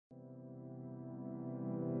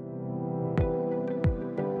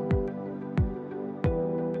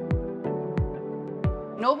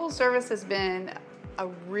Noble Service has been a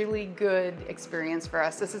really good experience for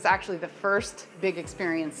us. This is actually the first big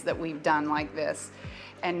experience that we've done like this.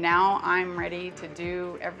 And now I'm ready to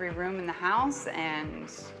do every room in the house and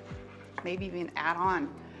maybe even add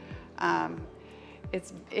on.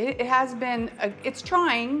 It has been, it's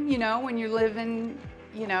trying, you know, when you're living,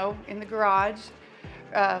 you know, in the garage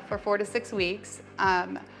for 4 to 6 weeks.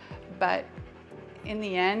 But in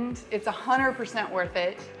the end, it's 100% worth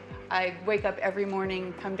it. I wake up every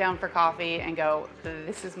morning, come down for coffee and go,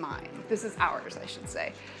 this is mine. This is ours, I should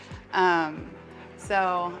say.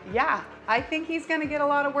 So yeah, I think he's gonna get a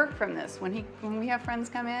lot of work from this. When we have friends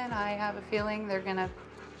come in, I have a feeling they're gonna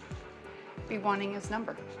be wanting his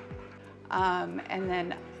number. And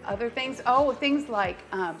then other things, things like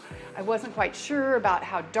I wasn't quite sure about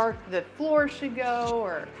how dark the floor should go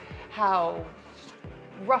or how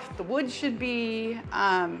rough the wood should be.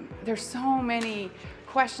 There's so many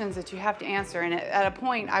questions that you have to answer, and at a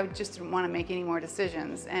point I just didn't want to make any more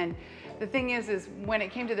decisions. And the thing is when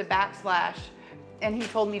it came to the backsplash and he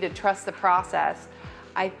told me to trust the process,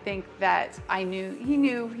 I think that he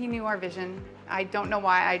knew our vision. I don't know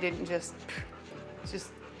why I didn't just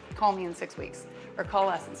call me in 6 weeks or call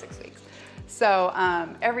us in 6 weeks. So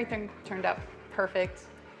everything turned out perfect,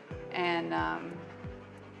 and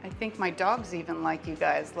I think my dogs even like you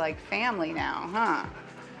guys, like family now,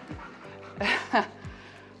 huh?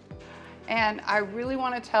 And I really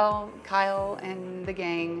want to tell Kyle and the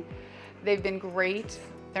gang, they've been great.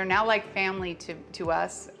 They're now like family to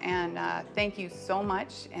us, and thank you so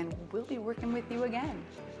much, and we'll be working with you again.